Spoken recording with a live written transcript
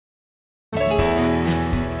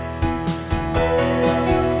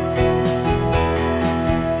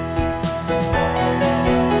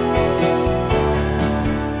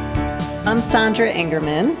Sandra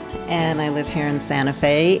Ingerman, and I live here in Santa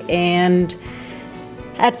Fe. And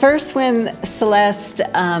at first, when Celeste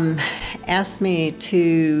asked me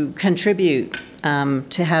to contribute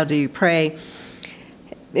to How Do You Pray,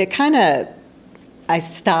 I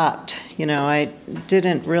stopped. You know, I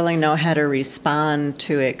didn't really know how to respond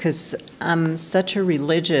to it because I'm such a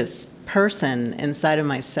religious person inside of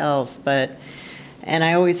myself, and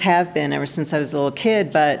I always have been ever since I was a little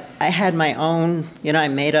kid, but I had my own, I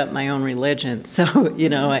made up my own religion. So,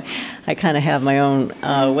 I kind of have my own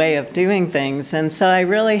way of doing things. And so I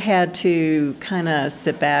really had to kind of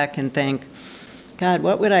sit back and think, God,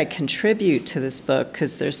 what would I contribute to this book?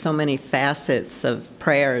 Because there's so many facets of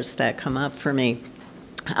prayers that come up for me.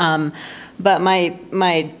 But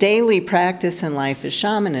my daily practice in life is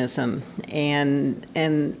shamanism,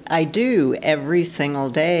 and I do every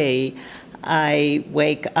single day. I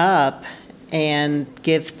wake up and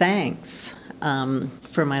give thanks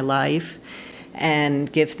for my life,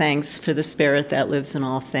 and give thanks for the spirit that lives in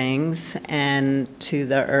all things, and to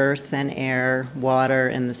the earth and air, water,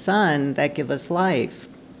 and the sun that give us life.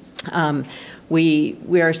 We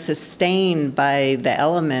are sustained by the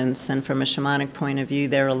elements, and from a shamanic point of view,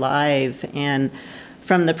 they're alive. And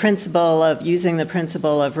from the principle of using the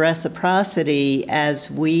principle of reciprocity, as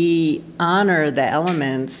we honor the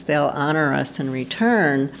elements, they'll honor us in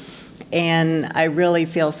return. And I really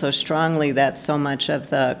feel so strongly that so much of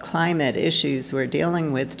the climate issues we're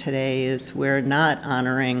dealing with today is we're not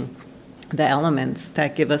honoring the elements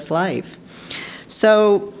that give us life.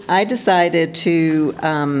 So I decided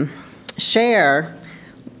to share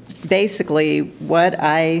basically what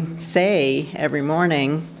I say every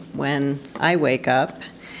morning when I wake up,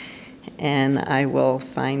 and I will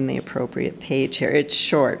find the appropriate page here. It's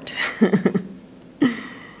short.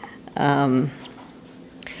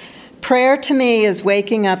 Prayer to me is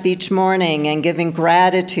waking up each morning and giving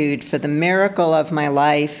gratitude for the miracle of my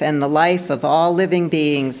life and the life of all living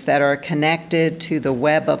beings that are connected to the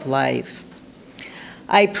web of life.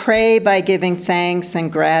 I pray by giving thanks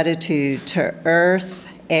and gratitude to earth,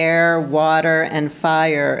 air, water, and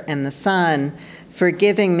fire, and the sun for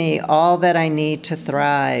giving me all that I need to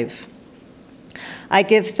thrive. I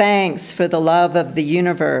give thanks for the love of the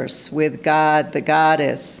universe with God, the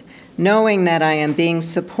goddess, knowing that I am being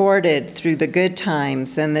supported through the good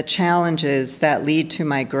times and the challenges that lead to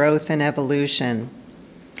my growth and evolution.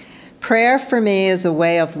 Prayer for me is a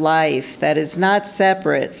way of life that is not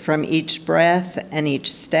separate from each breath and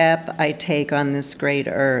each step I take on this great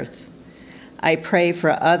earth. I pray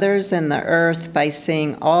for others and the earth by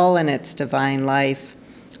seeing all in its divine life,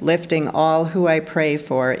 lifting all who I pray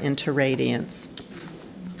for into radiance.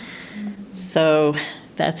 So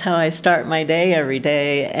that's how I start my day every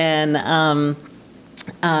day. And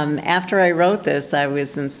after I wrote this, I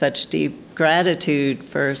was in such deep gratitude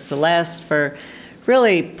for Celeste for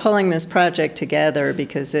really pulling this project together,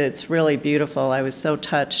 because it's really beautiful. I was so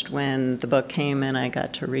touched when the book came and I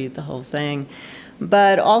got to read the whole thing.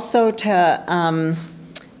 But also to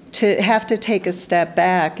have to take a step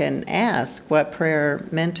back and ask what prayer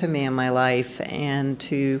meant to me in my life, and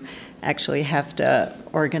to actually have to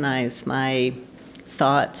organize my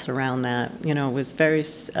thoughts around that, was very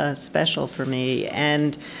special for me.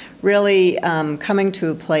 And really coming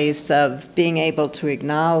to a place of being able to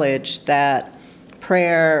acknowledge that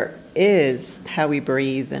prayer is how we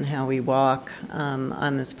breathe and how we walk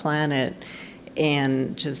on this planet,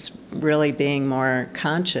 and just really being more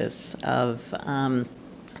conscious of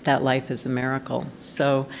that life is a miracle.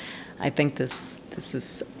 So I think this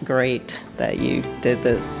is great that you did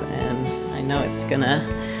this, and I know it's going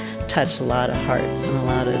to touch a lot of hearts and a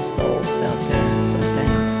lot of souls out there. So